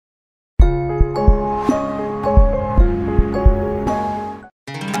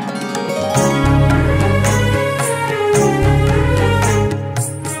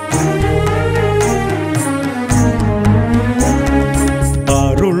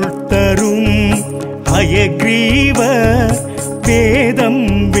ஹயக்ரீவ வேதம்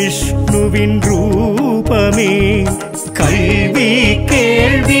விஷ்ணுவின் ரூபமே கல்வி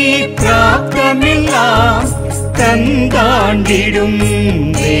கேள்வி பிராப்தமெல்லாம் தந்தாண்டிடும்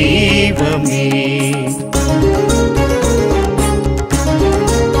தெய்வமே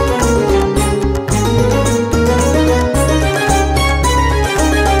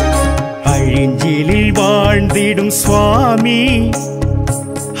அழிஞ்சிலில் வாழ்ந்திடும் சுவாமி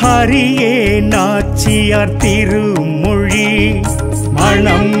ஹரியே நாச்சியார் திருமொழி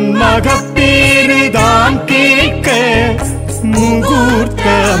மனம் மகப்பேறுதான் கேட்க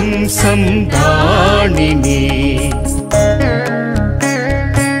முகூர்த்தம் சந்தானினே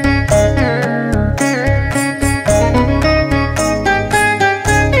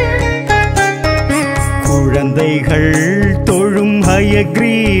குழந்தைகள் தொழும்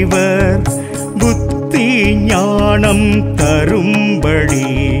ஹயக்ரீவர் புத்தி ஞானம் தரும்படி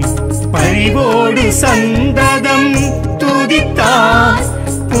பரிவோடு சந்ததம் துதித்தார்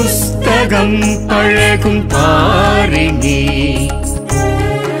புஸ்தகம் பழகும் பாரினி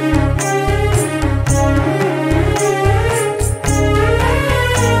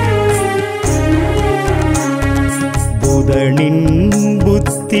புதனின்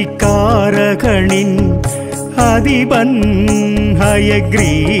புத்திகாரகனின் அதிபன்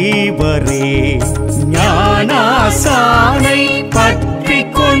ஹயக்ரீவரே ஞானாசானை பற்றி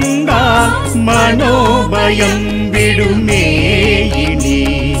கொண்டால் மனோபயம் விடுமே இனி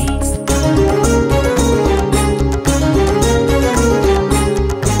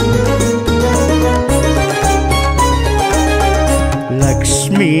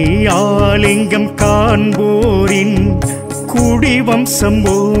லக்ஷ்மி ஆலிங்கம் காண்போரின் குடிவம்சம்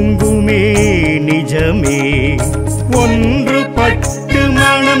ஓங்குமே நிஜமே ஒன்றுபட்டு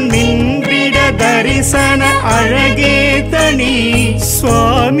மனம் நின்றிட தரிசன அழகே தனி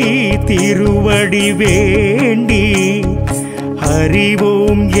சுவாமி திருவடி வேண்டி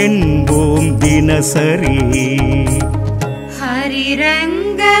அறிவோம் என்போம் தினசரி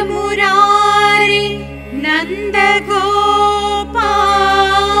ஹரிரங்க முராரி நந்தகோபா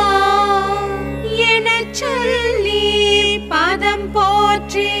என சொல்லி பதம்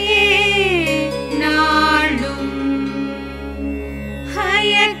போற்றியே நாளும்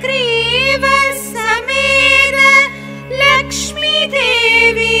ஹயக்ரீவ சமேத லக்ஷ்மி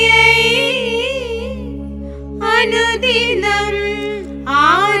தேவியை அனுதினம்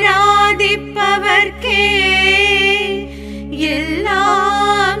ஆராதிப்பவர்க்கே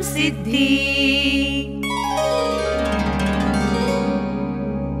எல்லாம் சித்தி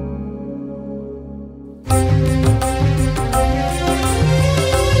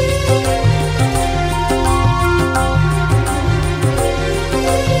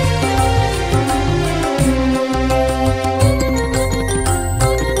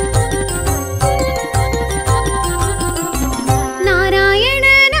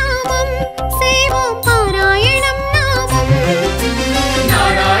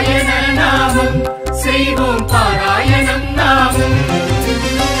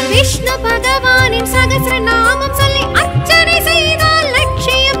விஷ்ணு பகவானின் சகஸ்ர நாமம் சொல்லி அர்ச்சனை செய்தால்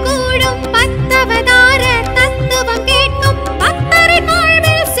லட்சியம் கூடும் பத்தவதார தத்துவம் கேட்கும் பக்தரின்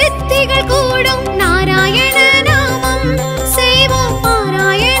வாழ்வில் சித்திகள் கூடும் நாராயண நாமம் செய்வோம்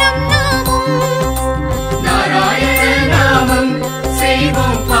பாராயணம் நாமம் நாராயண நாமம்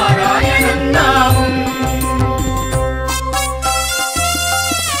செய்வோம் பாராயணம் நாமம்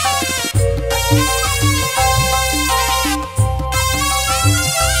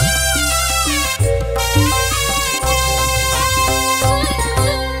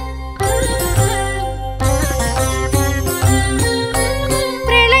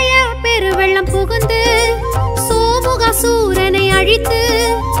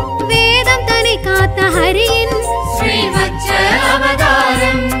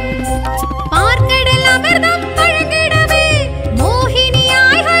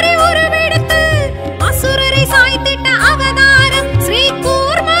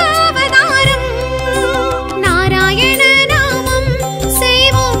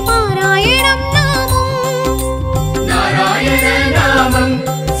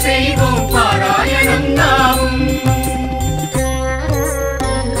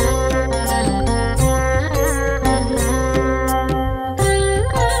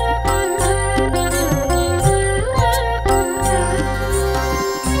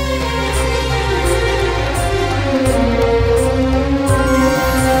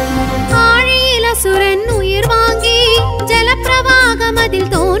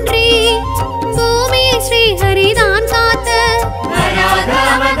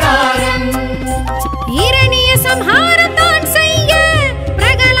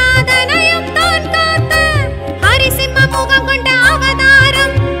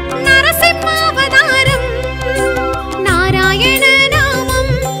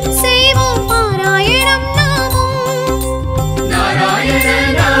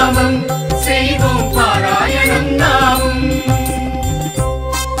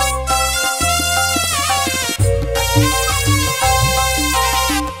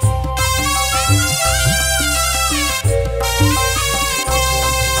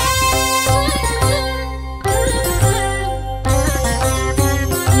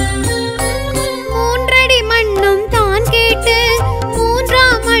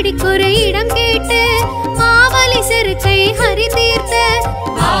ஹரி தீர்த்த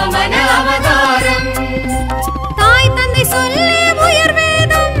வாமன அவதாரம். தாய் தந்தை சொல்லே உயர்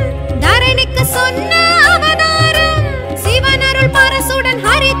வேதம் தரணிக்கு சொன்ன அவதாரம். சிவன் அருள் பரசுடன்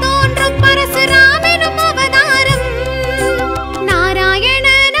ஹரி தோன்றும் பரசுராமெனும் அவதாரம். நாராயண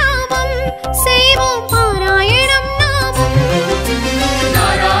நாமம் செய்வோம் பாராயணம் நாமம்.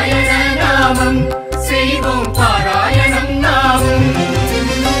 நாராயண நாமம் செய்வோம் பாராயணம் நாமம்.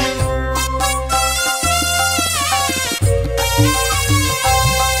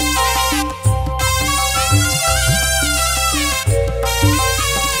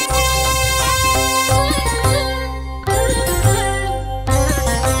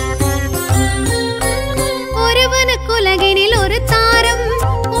 ஒருவனுக்குலகினில் ஒரு தாரம்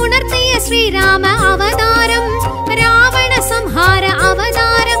உணர்த்திய ஸ்ரீராம அவதாரம். ராவண சம்ஹார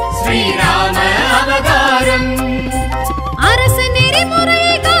அவதாரம். ஸ்ரீராம அவதாரம். அரசு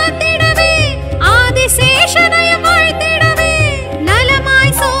நெறிமுறையை காத்திடவே ஆதிசேஷனை வாழ்த்திடவே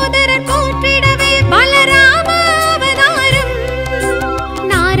நலமாய் சோதரர் போற்றிடவே பலராம அவதாரம்.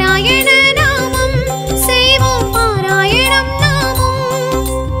 நாராயண நாமம் செய்வோம் பாராயணம் நாமம்.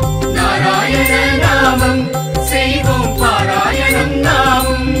 நாராயண நாமம் செய்வோம் பாராயணம்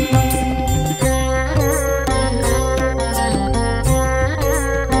நாமம்.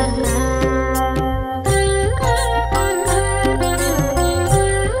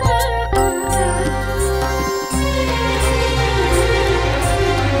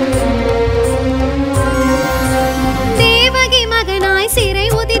 தேவகி மகனாய் சிறை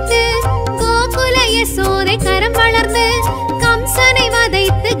உதித்து கோகுல யசோதை கரம் வளர்ந்து கம்சனை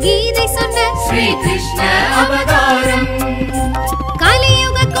வதைத்து கீதை சொன்ன ஸ்ரீ கிருஷ்ண அவதாரம்.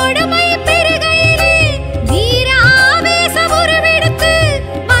 கலியுக கொடுமை பெருகையிலே வீர ஆவேச உருவெடுத்து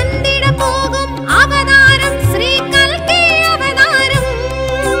வந்திட போகும் அவதாரம். ஸ்ரீ கல்கி அவதாரம்.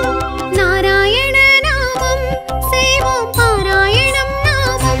 நாராயண நாமம் செய்வோம் பாராயணம்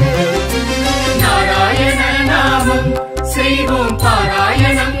நாமம். நாராயண நாமம் செய்வோம்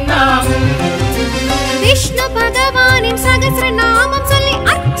பாராயணம் நாமம். விஷ்ணு பகவானின் சகஸ்ர நாமம் சொல்லி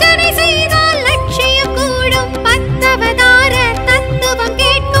அர்ச்சனை செய்தால் லட்சியம் கூடும். பத்தவதார தத்துவம்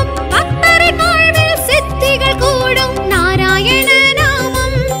கேட்கும் பக்தரின் வாழ்வில் சித்திகள் கூடும். நாராயண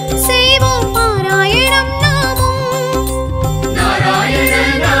நாமம் செய்வோம் பாராயணம் நாமம். நாராயண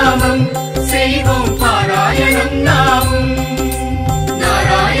நாமம் செய்வோம் பாராயணம் நாமம்.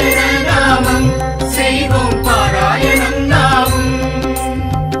 நாராயண நாமம் செய்வோம் பாராயணம் நாமம்.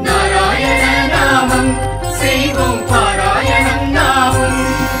 நாராயண நாமம் செய்வோம் பாராயணம் நாமம்.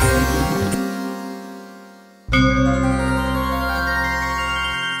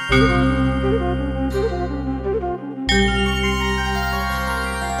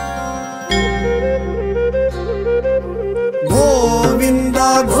 गोविंदा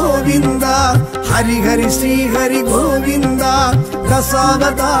गोविंदा हरि हरि श्री हरि गोविंदा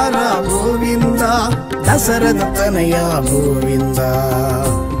दशावतारा गोविंदा दशरथ तनया गोविंदा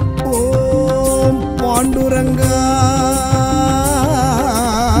ओम पांडुरंगा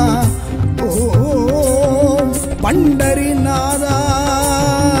ओम पंडरीनाथा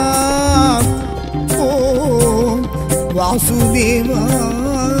ओम वासुदेवा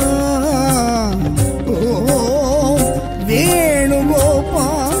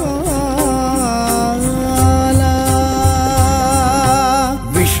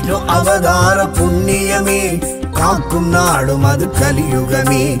विष्णु अवतार पुण्यमे काक्कुम नाडुम अदु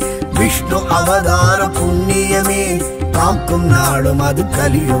कलियुगमे. विष्णु अवतार पुण्यमे काक्कुम नाडुम अदु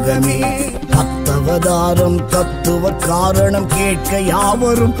कलियुगमे. பத்தவதாரம் தத்துவ காரணம் கேட்க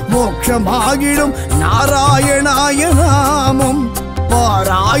யாவரும் மோட்சமாகிடும். நாராயணாய நாமம்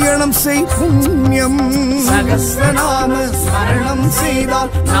பாராயணம் செய் புண்ணியம். சகஸ்ரநாம ஸ்மரணம்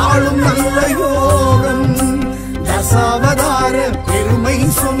செய்தால் நாளும் நல்ல யோகம். தசாவதார பெருமை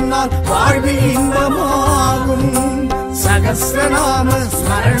சொன்னால் வாழ்வில் இன்பமாகும். சகஸ்ரநாம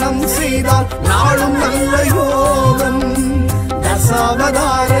ஸ்மரணம் செய்தால் நாளும் நல்ல யோகம்.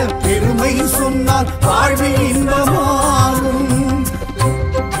 தசாவதார பெருமை சொன்னால் வாழ்வில் இன்பமாகும்.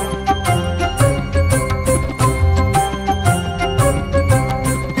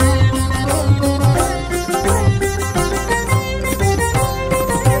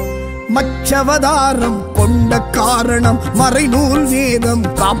 மச்சவதாரம் கொண்ட காரணம் மறைநூல் வேதம்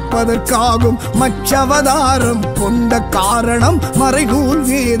காப்பதற்காகும். மச்சவதாரம் கொண்ட காரணம் மறைநூல்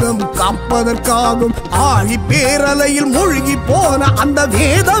வேதம் காப்பதற்காகும். ஆழி பேரலையில் மூழ்கி போன அந்த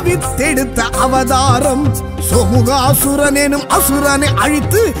வேத வித்தெடுத்த அவதாரம். சோமுகாசுரன் எனும் அசுரனை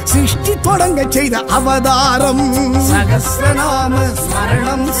அழித்து சிருஷ்டி தொடங்க செய்த அவதாரம். சகஸ்ரநாம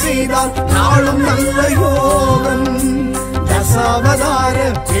ஸ்மரணம் செய்தால் நாளும் நல்ல யோகம். தசாவதார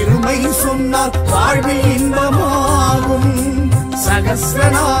பெருமை சொன்னால் வாழ்வில் இன்பமாகும்.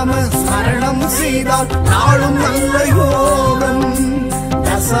 சகஸ்ரநாம ஸ்மரணம் செய்தால் நாளும் நல்ல யோகம்.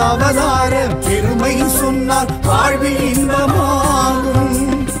 தசாவதார பெருமை சொன்னால் வாழ்வில் இன்பமாகும்.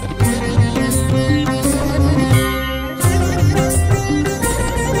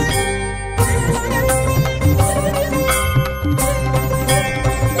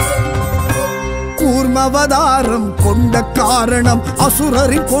 கூர்மவதாரம் கொண்ட காரணம்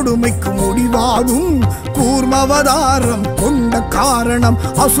அசுரரின் கொடுமைக்கு முடிவாகும். கூர்மவதாரம் கொண்ட காரணம்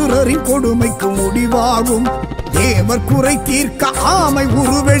அசுரரின் கொடுமைக்கு முடிவாகும். தேவர் குறை தீர்க்க ஆமை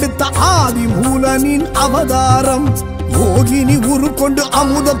உருவெடுத்த ஆதி மூலனின் அவதாரம். யோகினி உரு கொண்டு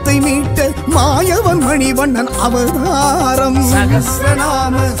அமுதத்தை மீட்ட மாயவன் மணிவண்ணன் அவதாரம்.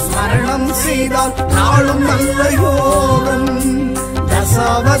 சகஸ்ரநாம ஸ்மரணம் செய்தால் நாளும் நல்ல யோகம்.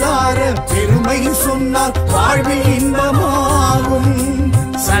 தசாவதார பெருமை சொன்னால் வாழ்வில் இன்பமாகும்.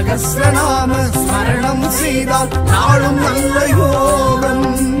 சகஸ்ரநாம ஸ்மரணம் செய்தால் நாளும் நல்ல யோகம்.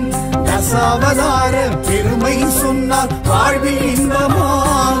 தசாவதார பெருமை சொன்னால் வாழ்வில்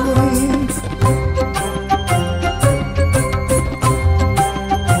இன்பமாகும்.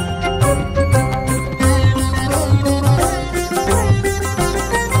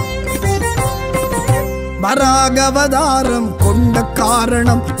 வராகவதாரம் கொண்ட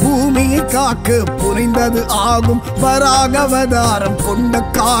காரணம் பூமியை காக்க புரிந்தது ஆகும். வராகவதாரம் கொண்ட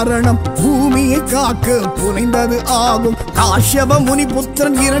காரணம் பூமியை காக்க புரிந்தது ஆகும். காஷ்யப முனி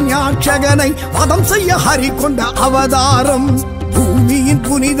புத்திரன் இரண்யாட்சகனை வதம் செய்ய ஹரி கொண்ட அவதாரம். பூமியின்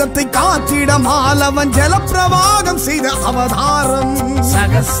புனிதத்தை காத்திட மாலவன் ஜலப்பிரவாகம் செய்த அவதாரம்.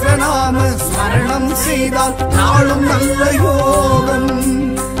 சகஸ்ரநாம ஸ்மரணம் செய்தால் நாளும் நல்ல யோகம்.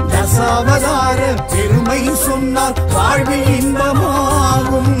 தசாவதார பெருமை சொன்னால் வாழ்வில்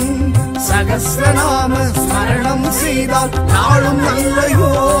இன்பமாகும். சகஸ்ரநாம ஸ்மரணம் செய்தால் நாளும் நல்ல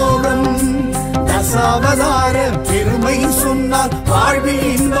யோகம். தசாவதார பெருமை சொன்னால் வாழ்வில்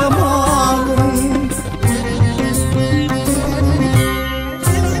இன்பமாகும்.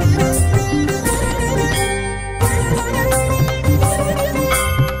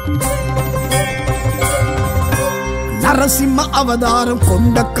 நரசிம்ம அவதாரம்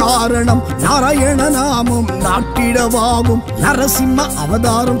கொண்ட காரணம் நாராயண நாமம் நாட்டிடவாகும். நரசிம்ம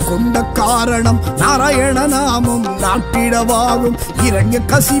அவதாரம் கொண்ட காரணம் நாராயண நாமம் நாட்டிடவாகும். இரண்ய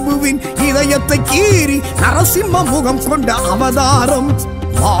கசிபுவின் இதயத்தை கீறி நரசிம்ம முகம் கொண்ட அவதாரம்.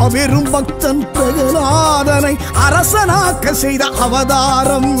 மாபெரும் பக்தன் பிரகலாதனை அரசனாக்க செய்த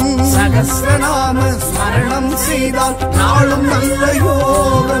அவதாரம். சகஸ்ரநாம ஸ்மரணம் செய்தால் நாளும் நல்ல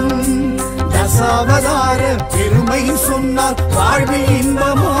யோகம். தசாவதார பெருமை சொன்னால் வாழ்வில்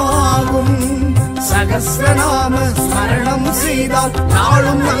இன்பமாகும். சகஸ்ரநாம ஸ்மரணம் செய்தால்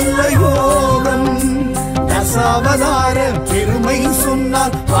நாளும் நல்ல யோகம். தசாவதார பெருமை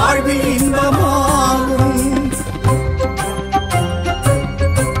சொன்னால் வாழ்வில் இன்பமாகும்.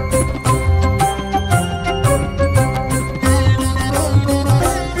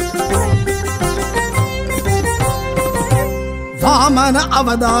 வாமன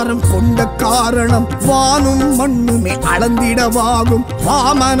அவதாரம் கொண்ட காரணம் வானும் மண்ணுமே அளந்திடவாகும்.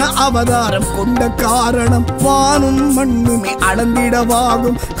 வாமன அவதாரம் கொண்ட காரணம் வானும் மண்ணுமே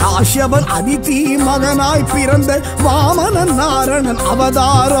அளந்திடவாகும். காஷ்யபன் அதிதி மகனாய் பிறந்த வாமனன் நாரணன்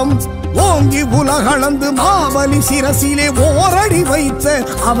அவதாரம். ஓங்கி உலகளந்து மாபலி சிரசிலே ஓரடி வைத்த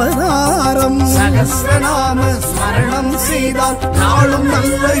அவதாரம். சகஸ்ரநாம ஸ்மரணம் செய்தால் நாளும்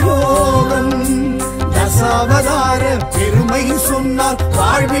நல்ல யோகம். தசாவதார பெருமை சொன்னால்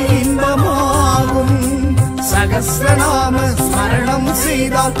வாழ்வில் இன்பமாகும். சகஸ்ரநாம ஸ்மரணம்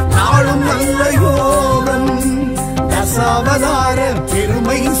செய்தால் நாளும் நல்ல யோகம். தசாவதார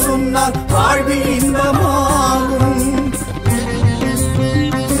பெருமை சொன்னால் வாழ்வில் இன்பமாகும்.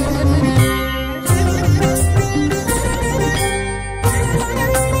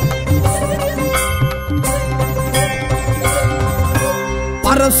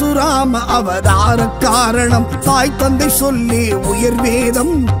 பரசுராம அவதார காரணம் தாய் தந்தை சொல்லி உயர்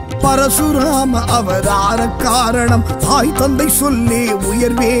வேதம். பரசுராம அவதார காரணம் தாய் தந்தை சொல்லி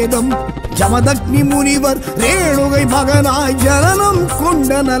உயர் வேதம். ஜமதக்னி முனிவர் ரேணுகை மகனாய் ஜனனம்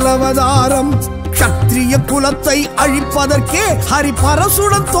கொண்ட நலவதாரம். க்ஷத்ரிய குலத்தை அழிப்பதற்கே ஹரி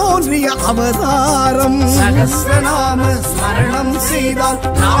பரசுடன் தோன்றிய அவதாரம். சகஸ்ரநாம ஸ்மரணம் செய்தால்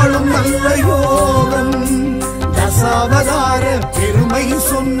நாளும் நல்ல யோகம். தசாவதார பெருமை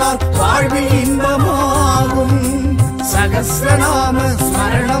சொன்னால் வாழ்வில் இன்பமாகும். சகஸ்ரநாம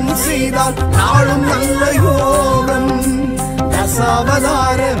ஸ்மரணம் செய்தால் நாளும் நல்ல யோகம்.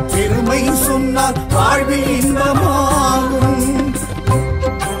 தசாவதார பெருமை சொன்னால் வாழ்வில் இன்பமாகும்.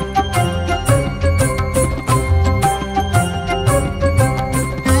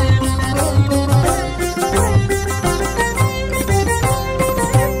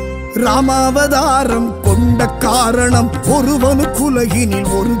 ராமாவதாரம் கொண்ட காரணம் ஒருவனுக்குலகினில்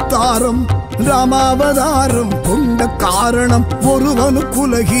ஒரு தாரம். ராமாவதாரம் கொண்ட காரணம்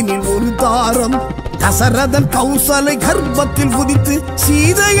ஒருவனுக்குலகினில் ஒரு தாரம். தசரதன் கௌசலை கர்ப்பத்தில் உதித்து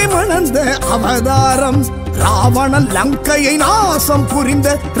சீதையை மணந்த அவதாரம். ராவணன் லங்கையை நாசம் புரிந்த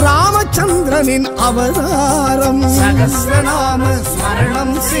ராமச்சந்திரனின் அவதாரம். சகஸ்ரநாம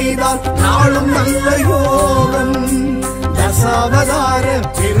ஸ்மரணம் செய்தால் நாளும் நல்ல யோகம். தசாவதார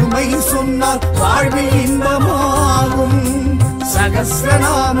பெருமை சொன்னால் வாழ்வில் இன்பமாகும்.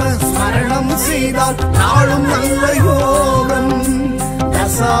 சகஸ்ரநாம ஸ்மரணம் செய்தால் நாளும் நல்ல யோகம்.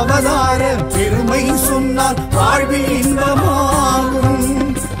 தசாவதார பெருமை சொன்னால் வாழ்வில் இன்பமாகும்.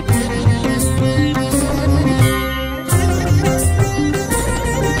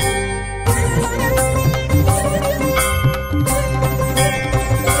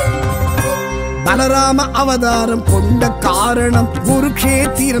 பலராம அவதாரம் கொண்ட காரணம்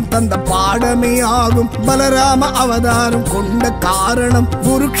குருக்ஷேத்திரம் தந்த பாடமே ஆகும். பலராம அவதாரம் கொண்ட காரணம்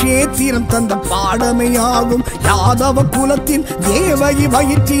குருக்ஷேத்திரம் தந்த பாடமே ஆகும். யாதவ குலத்தின் தேவகி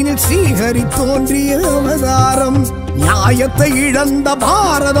வயிற்றினில் ஸ்ரீஹரி தோன்றிய அவதாரம். நியாயத்தை இழந்த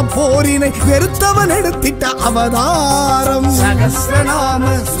பாரத போரினை வெறுத்தவன் எடுத்திட்ட அவதாரம். சகஸ்ரநாம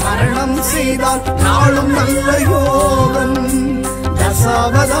ஸ்மரணம் செய்தால் நாளும் நல்ல யோகம்.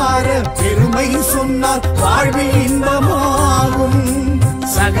 தசாவதார பெருமை சொன்னால் வாழ்வில் இன்பமாகும்.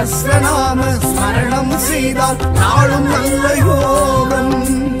 சகஸ்ரநாம ஸ்மரணம் செய்தால் நாளும் நல்ல யோகம்.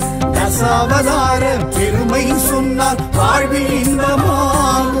 தசாவதார பெருமை சொன்னால் வாழ்வில்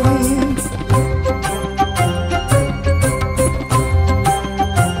இன்பமாகும்.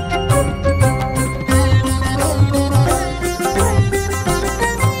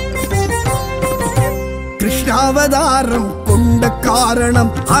 கிருஷ்ணாவதாரம் கொண்ட காரணம்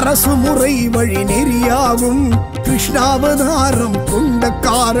அரசு முறை வழி நெறியாகும். கிருஷ்ணாவதாரம் கொண்ட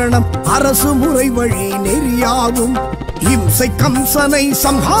காரணம் அரசு முறை வழி நெறியாகும். இம்சை கம்சனை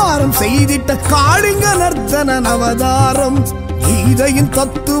சம்ஹாரம் செய்திட்ட காளிங்க நர்த்தனன் அவதாரம். கீதையின்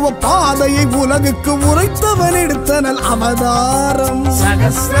தத்துவ பாதையை உலகுக்கு உரைத்தவன் எடுத்தனல் அவதாரம்.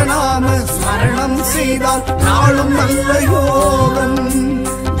 சகஸ்ரநாம ஸ்மரணம் செய்தால் நாளும் நல்ல யோகம்.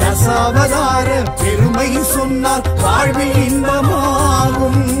 தசாவதார பெருமை சொன்னால் வாழ்வில்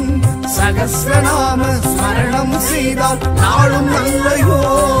இன்பமாகும். சகஸ்ரநாம ஸ்மரணம் செய்தால் நாளும் நல்ல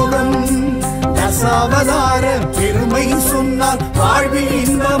யோகம். தசாவதார பெருமை சொன்னால் வாழ்வில்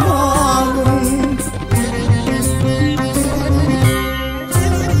இன்பமாகும்.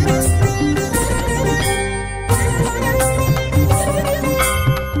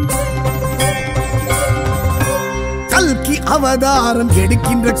 கல்கி அவதாரம்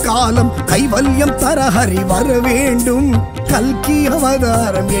எடுக்கின்ற காலம் கைவல்யம் தர ஹரி வர வேண்டும். கல்கி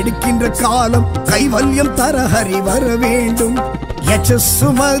அவதாரம் எடுக்கின்ற காலம் கைவல்யம் தர ஹரி வர வேண்டும்.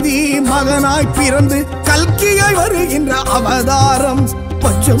 யசசுமதி மகனாய் பிறந்து கல்கியாய் வருகின்ற அவதாரம்.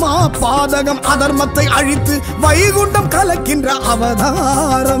 பஞ்சமா பாதகம் அதர்மத்தை அழித்து வைகுண்டம் கலக்கின்ற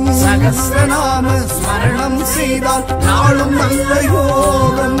அவதாரம். சகஸ்ரநாம ஸ்மரணம் செய்தால் நாளும் நல்ல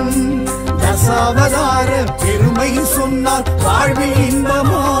யோகம். தசாவதார பெருமை சொன்னால் வாழ்வில்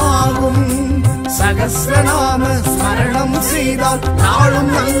இன்பமாகும். சகஸ்ரநாம ஸ்மரணம் செய்தால்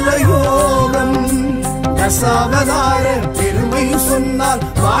நாளும் நல்ல யோகம். தசாவதார பெருமை சொன்னால்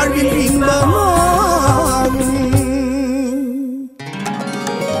வாழ்வில் இன்பமாகும்.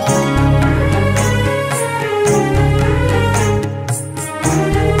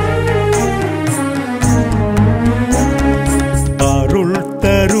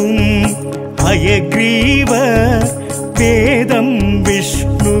 ஹயக்ரீவ வேதம்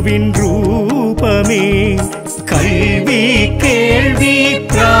விஷ்ணுவின் ரூபமே. கல்வி கேள்வி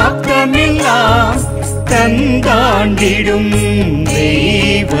பிராப்தமெல்லாம் தந்தாண்டிடும்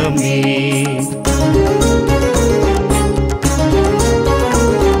தெய்வமே.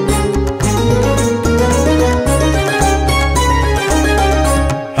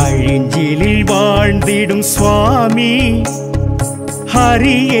 அழிஞ்சிலில் வாழ்ந்திடும் சுவாமி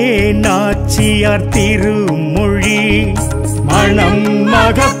ஹரியே நாச்சியார் திருமொழி. மணம்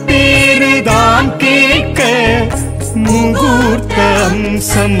மகப்பேறுதான் கேட்க முகூர்த்தம்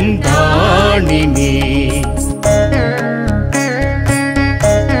சந்தானினே.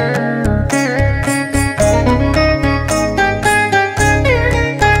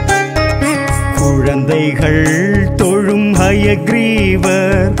 குழந்தைகள் தொழும்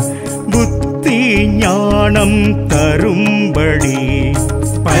ஹயக்ரீவர் புத்தி ஞானம் தரும்படி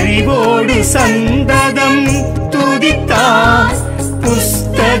பரிவோடு சந்ததம் துதித்தார்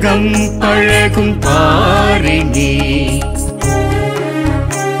புஸ்தகம் பழகும் பாரினி.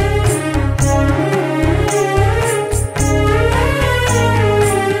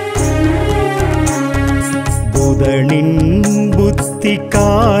 முதனின்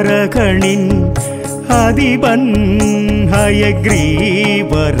புத்திகாரகனின் அதிபன்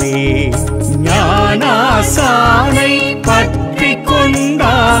ஹயக்ரீவரே ஞானாசானை பற்றி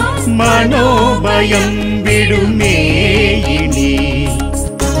கொண்டா மனோபயம் விடுமே இனி.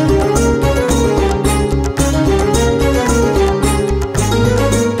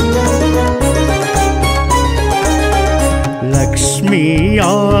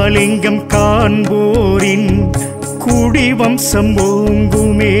 லக்ஷ்மியாலிங்கம் காண்போரின் குடிவம்சம்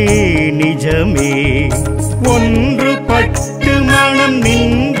ஓங்குமே நிஜமே. ஒன்று பட்டு மனம்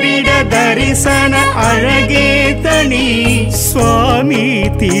நின்றிட தரிசன அழகே தனி. சுவாமி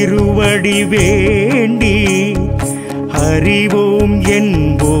திருவடி வேண்டி அறிவோம்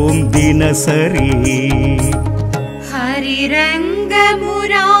என்போம் தினசரி. ஹரிரங்க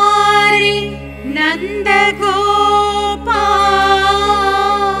முராரி நந்தகோபா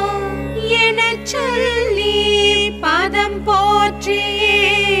எனச் சொல்லி பதம் போற்றியே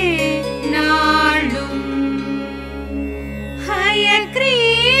நாளும்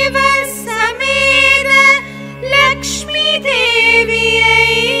ஹயக்ரீவ சமேத லக்ஷ்மி தேவியை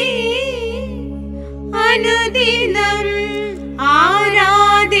அனுதினம்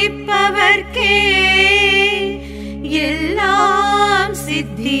ஆராதிப்பவர்க்கே எல்லாம்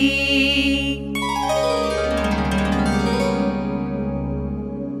சித்தி.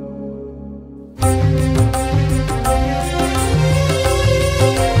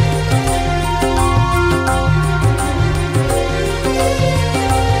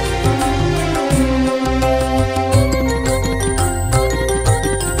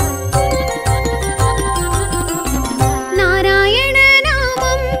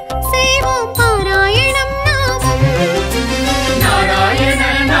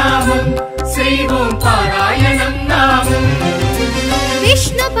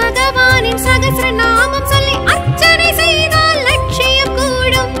 விஷ்ணு பகவானின் சகஸ்ர நாமம் சொல்லி அர்ச்சனை செய்தால் லட்சியம்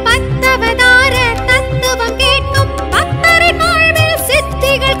கூடும். பத்தவதார தத்துவம் கேட்கும் பக்தரின் வாழ்வில்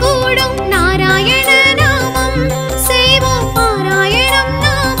சித்திகள் கூடும். நாராயண நாமம் செய்வோம் பாராயணம்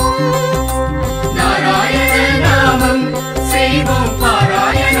நாமம். நாராயண நாமம் செய்வோம்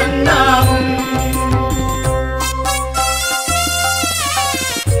பாராயணம் நாமம்.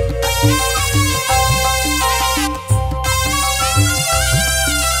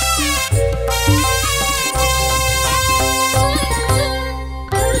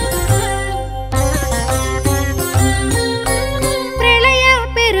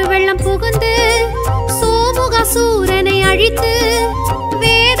 சூரனை அழித்து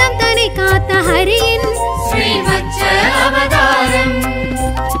வேதம் தன்னை காத்த ஹரியின் ஸ்ரீவத்ச அவதாரம்.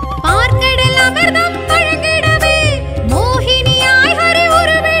 பார்க்கடல் அமிர்தம் வழங்கிடவே மோகினியாய் ஹரி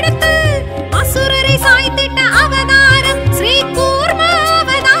உருவெடுத்து அசுரரை சாய்த்திட்ட அவதாரம் ஸ்ரீ கூர்ம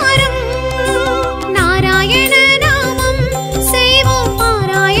அவதாரம். நாராயண நாமம் செய்வோம்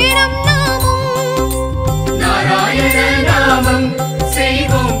பாராயணம் நாமம். நாராயண நாமம்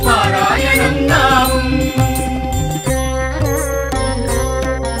செய்வோம் பாராயணம் நாமம்.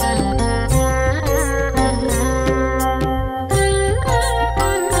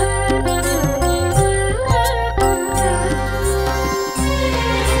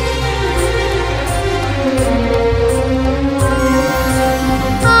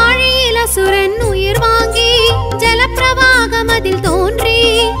 சுரன் உயிர் வாங்கி ஜலப்பிரவாகம் அதில் தோன்றி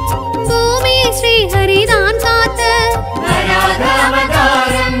பூமியை ஸ்ரீஹரிதான் காத்த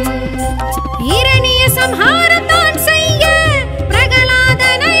அவதாரம். இரணிய சம்ஹாரம் தான் செய்ய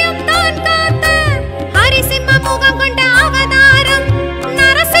பிரகலாதனையும் தான் காத்த ஹரிசிம்ம முகம் கொண்ட அவதாரம்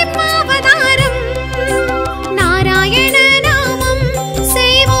நரசிம்ம அவதாரம். நாராயண நாமம்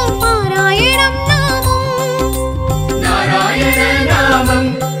செய்வோம் பாராயணம் நாமம். நாராயண நாமம்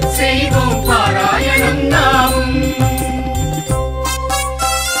செய்வோம் பாராயணம் நாமம்.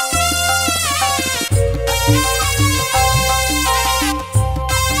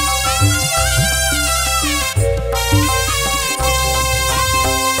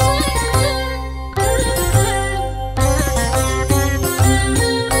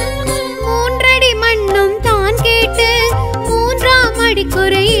 மூன்றடி மண்ணும் தான் கேட்டு மூன்றாம்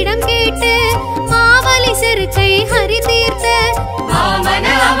அடிக்குறை இடம் கேட்டு மாவலி செருக்கை ஹரி தீர்த்த வாமன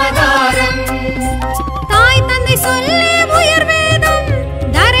அவதாரம். தாய் தந்தை சொல்லே உயர் வேதம்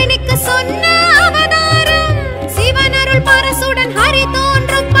தரணிக்கு சொன்ன அவதாரம். சிவனருள் பரசுடன் ஹரி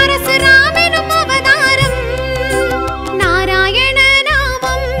தோன்றும் பரசுராமெனும் அவதாரம். நாராயண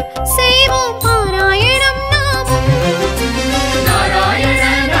நாமம் செய்வோம் பாராயணம் நாமம். நாராயண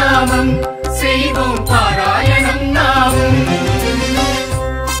நாமம் செய்வோம் பாராயணம் நாமம்.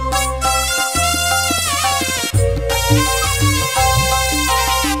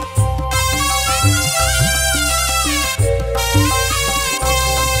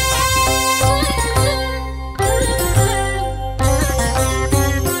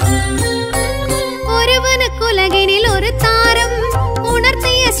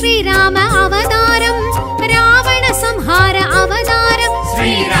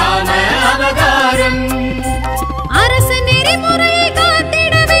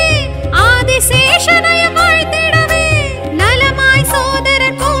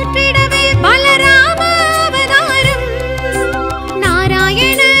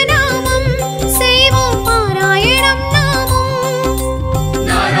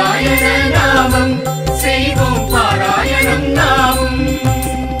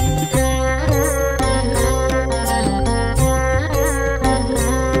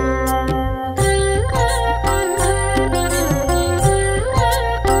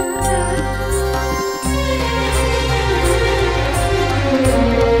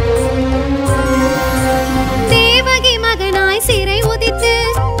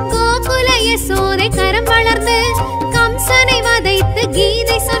 சூரை கரம் வளர்ந்து கம்சனை வதைத்து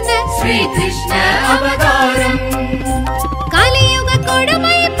கீதை சொன்ன ஸ்ரீ கிருஷ்ண அவதாரம் கலியுக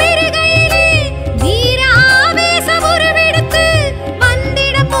கொடுமை பெருகையிலே வீர ஆவேச உருவெடுத்து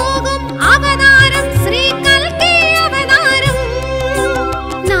வந்திட போகும் அவதாரம் ஸ்ரீ கல்கி அவதாரம்.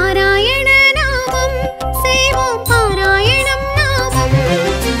 நாராயண நாமம் செய்வோம் பாராயணம் நாமம்,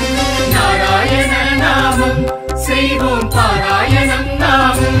 நாராயண நாமம் செய்வோம் பாராயணம்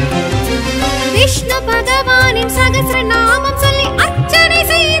நாமம். விஷ்ணு பகவானின் சகஸ்ர நாமம் சொல்லி அர்ச்சனை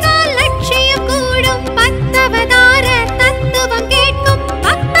செய்தால் லட்சியம் கூடும். பத்தவதார தத்துவம் கேட்கும்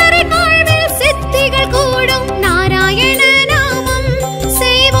பக்தரின் வாழ்வில் சித்திகள் கூடும். நாராயண நாமம்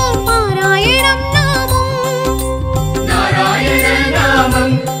செய்வோம் பாராயணம் நாமம், நாராயண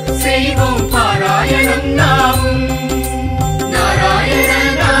நாமம் செய்வோம் பாராயணம் நாமம். நாராயண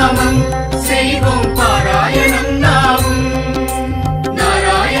நாமம் செய்வோம் பாராயணம் நாமம்.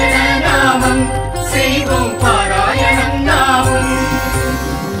 நாராயண நாமம் செய்வோம் பாராயணம் நாமம்.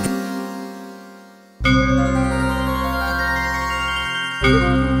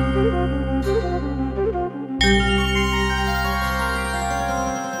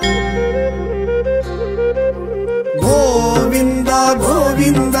 கோவிந்தா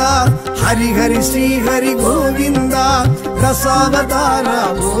கோவிந்தா ஹரி ஹரி ஸ்ரீ ஹரி கோவிந்தா ரசாவதாரா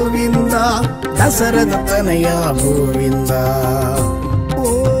கோவிந்தா தசரத தனயா கோவிந்தா.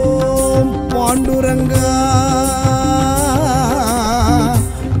 ஓம் பாண்டுரங்கா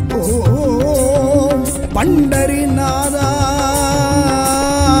ஓம் பண்டரிநாதா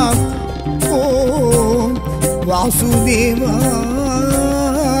ஓம் வாசுதேவா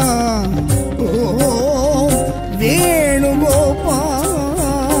ஓம் வேணுகோபாலா.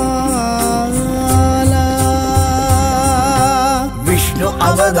 விஷ்ணு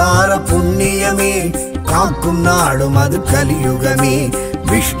அவதார புண்ணியமே காக்கும் நாடும் அது கலியுகமே.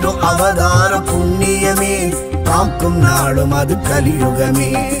 விஷ்ணு அவதார புண்ணியமே காக்கும் நாடும் அது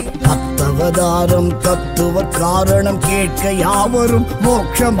கலியுகமே. பத்தவதாரம் தத்துவ காரணம் கேட்க யாவரும்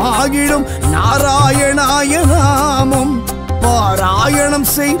மோட்சமாகிடும். நாராயணாய நாமம் பாராயணம்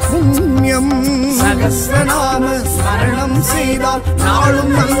செய் புண்ணியம். சகஸ்ரநாம ஸ்மரணம் செய்தால்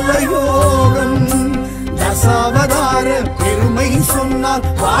நாளும் நல்ல யோகம். தசாவதார பெருமை சொன்னால்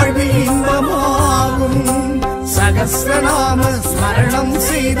வாழ்வில் இன்பமாகும். சகஸ்ரநாம ஸ்மரணம்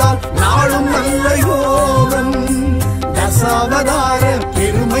செய்தால் நாளும் நல்ல யோகம். தசாவதார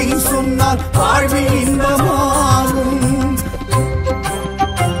பெருமை சொன்னால் வாழ்வில் இன்பமாகும்.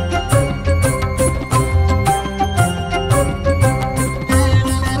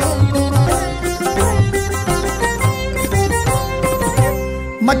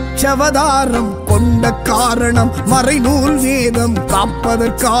 மச்சவதாரம் கொண்ட காரணம் மறைநூல் வேதம்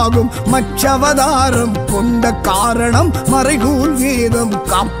காப்பதற்காகும். மச்சவதாரம் கொண்ட காரணம் மறைநூல் வேதம்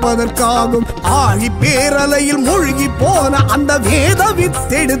காப்பதற்காகும். ஆழி பேரலையில் மூழ்கி போன அந்த வேத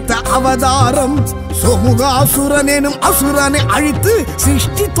வித்தெடுத்த அவதாரம். சோமுகாசுரன் எனும் அசுரனை அழித்து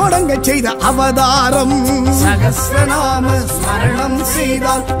சிருஷ்டி தொடங்க செய்த அவதாரம். சகஸ்ரநாம ஸ்மரணம்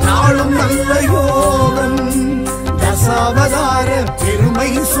செய்தால் நாளும் நல்ல யோகம். தசாவதார பெருமை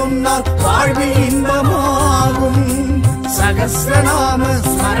சொன்னால் வாழ்வில் இன்பமாகும். சகஸ்ரநாம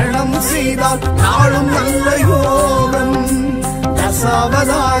ஸ்மரணம் செய்தால் நாளும் நல்ல யோகம்.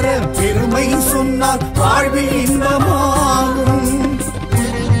 தசாவதார பெருமை சொன்னால் வாழ்வில் இன்பமாகும்.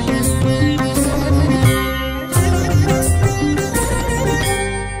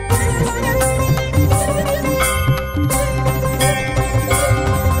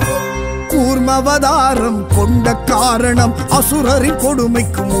 கூர்மவதாரம் கொண்ட காரணம் அசுரரின்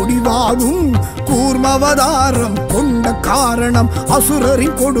கொடுமைக்கு முடிவாகும். கூர்மவதாரம் கொண்ட காரணம்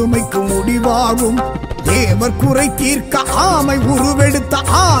அசுரரின் கொடுமைக்கு முடிவாகும். தேவர் குறை தீர்க்க ஆமை உருவெடுத்த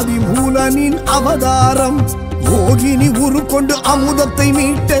ஆதி மூலனின் அவதாரம். மோகினி உரு கொண்டு அமுதத்தை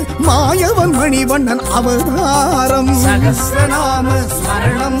மீட்ட மாயவன் மணிவண்ணன் அவதாரம். சகஸ்ரநாம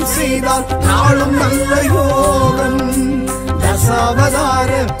ஸ்மரணம் செய்தால் நாளும் நல்ல யோகம்.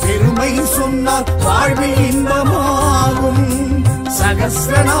 தசாவதார பெருமை சொன்னால் வாழ்வில் இன்பமாகும்.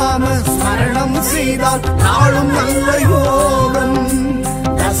 சகஸ்ரநாம ஸ்மரணம் செய்தால் நாளும் நல்ல யோகம்.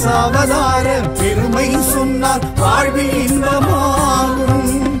 தசாவதார பெருமை சொன்னால் வாழ்வில் இன்பமாகும்.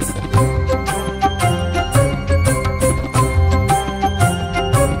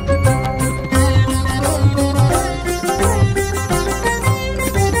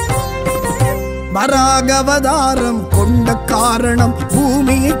 வராகவதாரம் கொண்ட காரணம்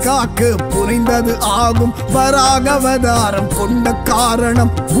பூமியை காக்க புரிந்தது ஆகும். வராகவதாரம் கொண்ட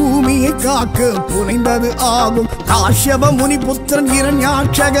காரணம் பூமியை காக்க புரிந்தது ஆகும். காஷ்யப முனி புத்திரன்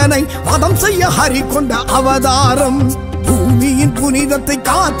இரண்யாட்சகனை வதம் செய்ய ஹரி கொண்ட அவதாரம். பூமியின் புனிதத்தை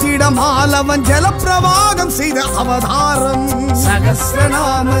காத்திட மாலவன் ஜலப்பிரவாகம் செய்த அவதாரம்.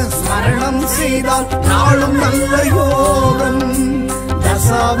 சகஸ்ரநாம ஸ்மரணம் செய்தால் நாளும் நல்ல யோகம்.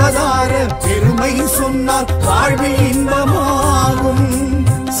 தசாவதார பெருமை சொன்னால் வாழ்வில் இன்பமாகும்.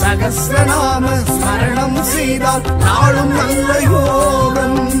 சகஸ்ரநாம ஸ்மரணம் செய்தால் நாளும் நல்ல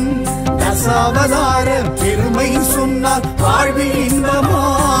யோகம். தசாவதார பெருமை சொன்னால் வாழ்வில்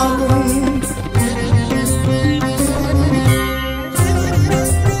இன்பமாகும்.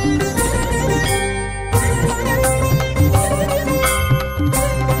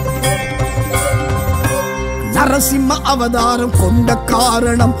 நரசிம்ம அவதாரம் கொண்ட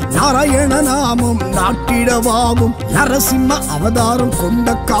காரணம் நாராயண நாமம் நாட்டிடவாகும். நரசிம்ம அவதாரம்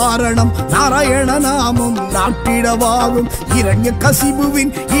கொண்ட காரணம் நாராயண நாமம் நாட்டிடவாகும். இரண்ய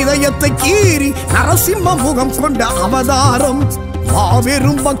கசிபுவின் இதயத்தை கீறி நரசிம்ம முகம் கொண்ட அவதாரம்.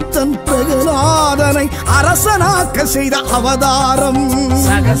 மாபெரும் பக்தன் பிரகலாதனை அரசனாக்க செய்த அவதாரம்.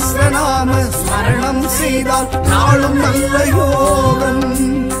 சகஸ்ரநாம ஸ்மரணம் செய்தால் நாளும் நல்ல யோகம்.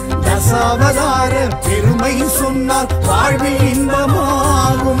 தசாவதார பெருமை சொன்னால் வாழ்வில்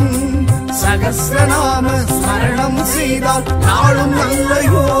இன்பமாகும். சகஸ்ரநாம ஸ்மரணம் செய்தால் நாளும் நல்ல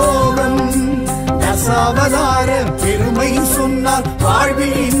யோகம். தசாவதார பெருமை சொன்னால்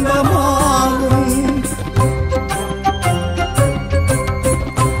வாழ்வில் இன்பமாகும்.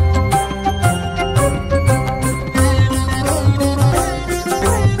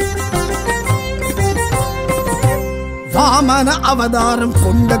 வாமன அவதாரம்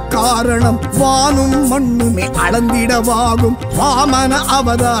கொண்ட காரணம் வானும் மண்ணுமே அளந்திடவாகும். வாமன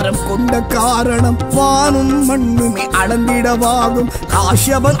அவதாரம் கொண்ட காரணம் வானும் மண்ணுமே அளந்திடவாகும்.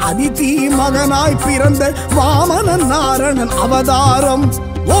 காஷ்யபன் அதிதி மகனாய் பிறந்த வாமனன் நாரணன் அவதாரம்.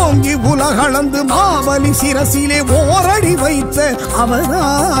 ஓங்கி உலகளந்து மாபலி சிரசிலே ஓரடி வைத்த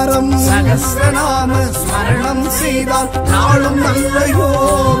அவதாரம். சகஸ்ரநாம ஸ்மரணம் செய்தால் நாளும் நல்ல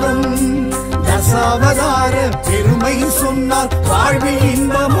யோகம். தசாவதார பெருமை சொன்னால் வாழ்வில்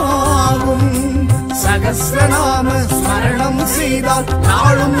இன்பமாகும். சகஸ்ரநாம ஸ்மரணம் செய்தால்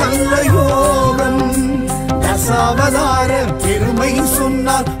நாளும் நல்ல யோகம். தசாவதார பெருமை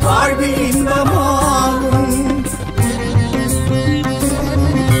சொன்னால் வாழ்வில் இன்பமாகும்.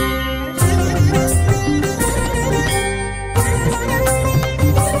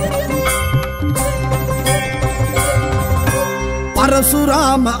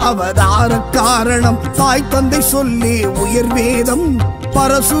 பரசுராம அவதார காரணம் தாய் தந்தை சொல்லி உயர் வேதம்.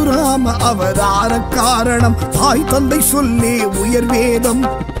 பரசுராம அவதார காரணம் தாய் தந்தை சொல்லி உயர் வேதம்.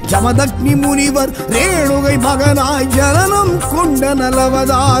 ஜமதக்னி முனிவர் ரேணுகை மகனாய் ஜனனம் கொண்ட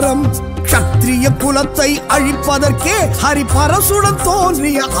நலவதாரம். க்ஷத்ரிய குலத்தை அழிப்பதற்கே ஹரி பரசுடன்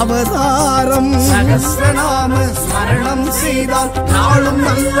தோன்றிய அவதாரம். சகஸ்ரநாம ஸ்மரணம் செய்தால் நாளும்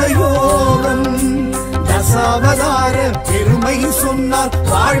நல்ல யோகம். தசாவதார பெருமை சொன்னால்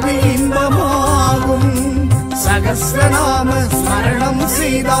வாழ்வில் இன்பமாகும். சகஸ்ரநாம ஸ்மரணம்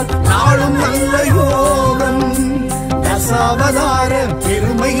செய்தால் நாளும் நல்ல யோகம். தசாவதார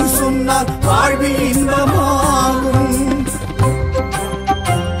பெருமை சொன்னால் வாழ்வில் இன்பமாகும்.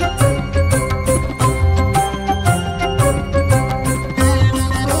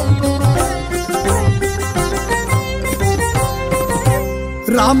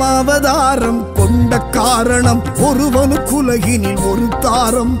 ராமாவதாரம் கொண்ட காரணம் ஒருவனுக்குலகினில் ஒரு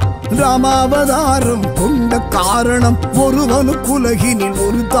தாரம். ராமாவதாரம் கொண்ட காரணம் ஒருவனுக்குலகினில்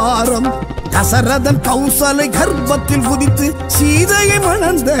ஒரு தாரம். தசரதன் கௌசலை கர்ப்பத்தில் உதித்து சீதையை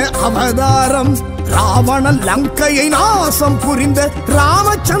மணந்த அவதாரம். ராவணன் லங்கையை நாசம் புரிந்த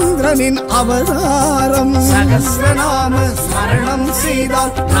ராமச்சந்திரனின் அவதாரம். சகஸ்ரநாம ஸ்மரணம்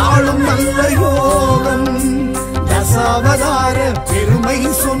செய்தால் நாளும் நல்ல யோகம். தசாவதார பெருமை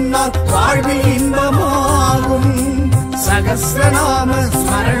சொன்னால் வாழ்வில் இன்பமாகும். சகஸ்ரநாம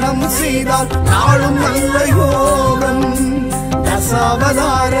ஸ்மரணம் செய்தால் நாளும் நல்ல யோகம்.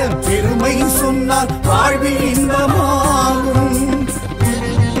 தசாவதார பெருமை சொன்னால் வாழ்வில் இன்பமாகும்.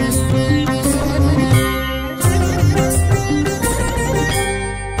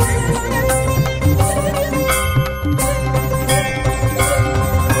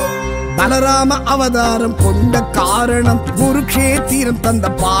 பலராம அவதாரம் கொண்ட காரணம் குருக்ஷேத்திரம் தந்த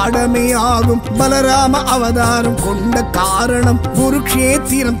பாடமே ஆகும். பலராம அவதாரம் கொண்ட காரணம்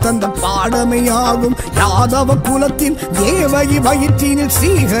குருக்ஷேத்திரம் தந்த பாடமே ஆகும். யாதவ குலத்தின் தேவகி வயிற்றினில்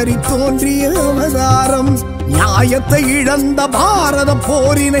ஸ்ரீஹரி தோன்றிய அவதாரம். நியாயத்தை இழந்த பாரத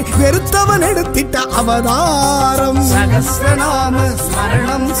போரினை வெறுத்தவன் எடுத்திட்ட அவதாரம். சகஸ்ரநாம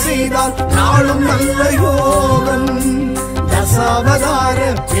ஸ்மரணம் செய்தால் நாளும் நல்ல யோகம். தசாவதார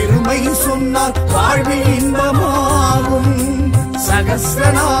பெருமை சொன்னால் வாழ்வில் இன்பமாகும்.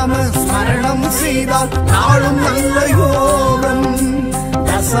 சகஸ்ரநாம ஸ்மரணம் செய்தால் நாளும் நல்ல யோகம்.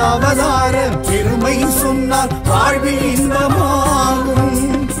 தசாவதார பெருமை சொன்னால் வாழ்வில் இன்பமாகும்.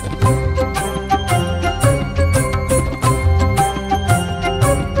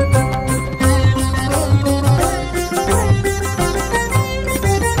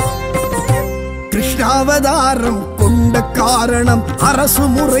 கிருஷ்ணாவதாரம் கொண்ட காரணம் அரசு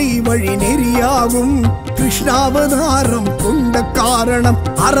முறை வழி நெறியாகும். கிருஷ்ணாவதாரம் கொண்ட காரணம்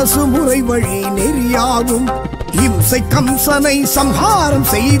அரசு முறை வழி நெறியாகும். இம்சை கம்சனை சம்ஹாரம்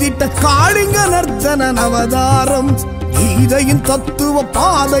செய்திட்ட காளிங்க நர்த்தனன் அவதாரம். கீதையின் தத்துவ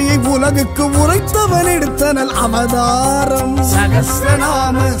பாதையை உலகுக்கு உரைத்தவன் எடுத்தனல் அவதாரம்.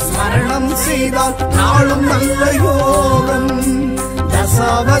 சகஸ்ரநாம ஸ்மரணம் செய்தால் நாளும் நல்ல யோகம்.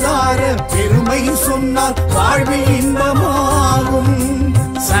 தசாவதார பெருமை சொன்னால் வாழ்வில் இன்பமாகும்.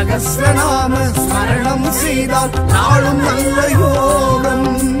 சகஸ்ரநாம ஸ்மரணம் செய்தால் நாளும் நல்ல யோகம்.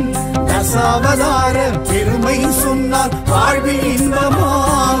 தசாவதார பெருமை சொன்னால் வாழ்வில்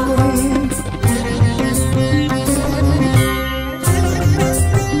இன்பமாகும்.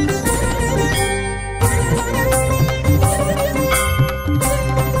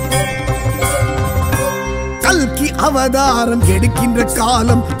 கல்கி அவதாரம் எடுக்கின்ற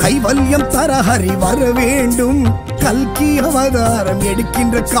காலம் கைவல்யம் தர ஹரி வர வேண்டும். கல்கி அவதாரம்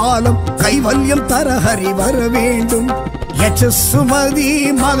எடுக்கின்ற காலம் கைவல்யம் தர ஹரி வர வேண்டும். யசசுமதி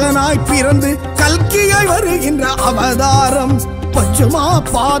மகனாய் பிறந்து கல்கியாய் வருகின்ற அவதாரம். பஞ்சமா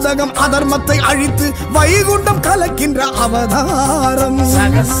பாதகம் அதர்மத்தை அழித்து வைகுண்டம் கலக்கின்ற அவதாரம்.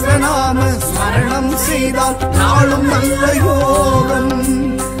 சகஸ்ரநாம ஸ்மரணம் செய்தால் நாளும் நல்ல யோகம்.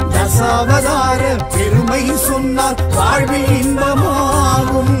 தசாவதார பெருமை சொன்னால் வாழ்வில்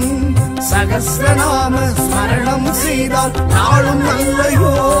இன்பமாகும். சகஸ்ரநாம ஸ்மரணம் செய்தால் நாளும் நல்ல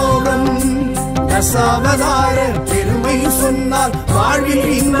யோகம். தசாவதார பெருமை சொன்னால் வாழ்வில்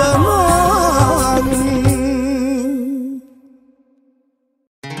இன்பமாகும்.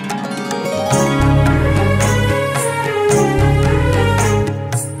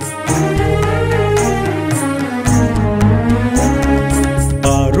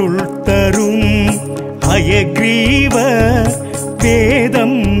 ஹயக்ரீவ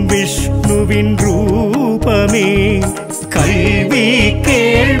வேதம் விஷ்ணுவின் ரூபமே. கல்வி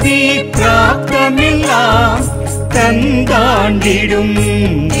கேள்வி பிராப்தமெல்லாம் தந்தாண்டிடும்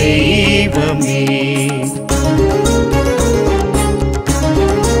தெய்வமே.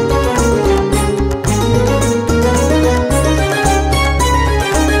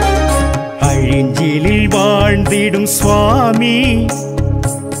 அழிஞ்சிலில் வாழ்ந்திடும் சுவாமி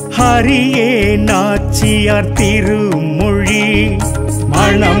ஹரியே நாச்சியார் திருமொழி.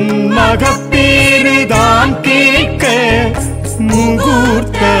 மனம் மகப்பேறுதான் கேட்க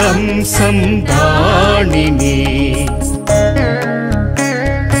முகூர்த்த அம்சம் தானினே.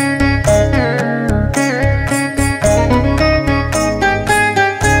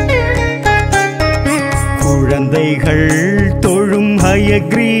 குழந்தைகள் தொழும்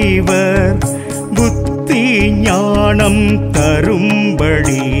ஹயக்ரீவர் புத்தி ஞானம்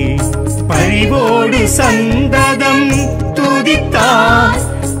தரும்படி பரிவோடு சந்ததம் துதித்தார்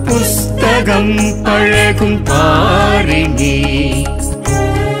புஸ்தகம் பழகும் பாரினி.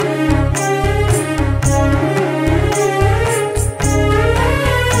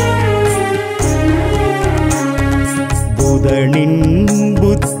 புதனின்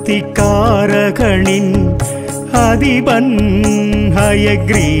புத்திகாரகனின் அதிபன்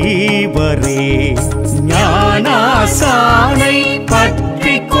ஹயக்ரீவரே. ஞானாசானை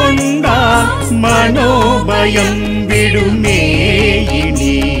பற்றி கொண்டால் மனோபயம்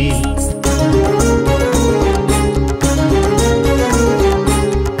விடுமேயினி.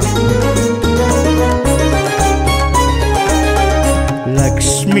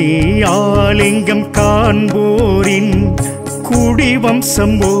 லக்ஷ்மி ஆலிங்கம் காண்போரின்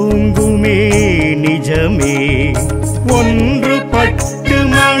குடிவம்சம் ஓங்குமே நிஜமே. ஒன்று பட்டு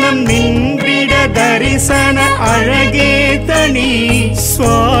மனம் நின்றிட தரிசன அழகே தனி.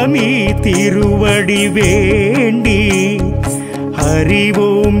 சுவாமி திருவடி வேண்டி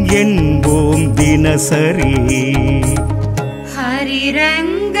ஹரிவோம் என்போம் தினசரி.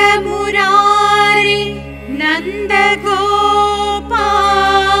 ஹரிரங்க முராரி நந்த கோபா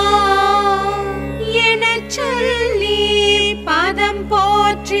எனச் சொல்லி பதம்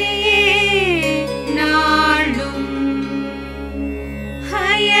போற்றியே நாளும்.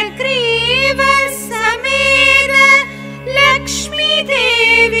 ஹயக்ரீவ சமேத லக்ஷ்மி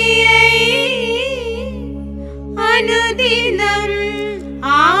தேவியை அனுதினம்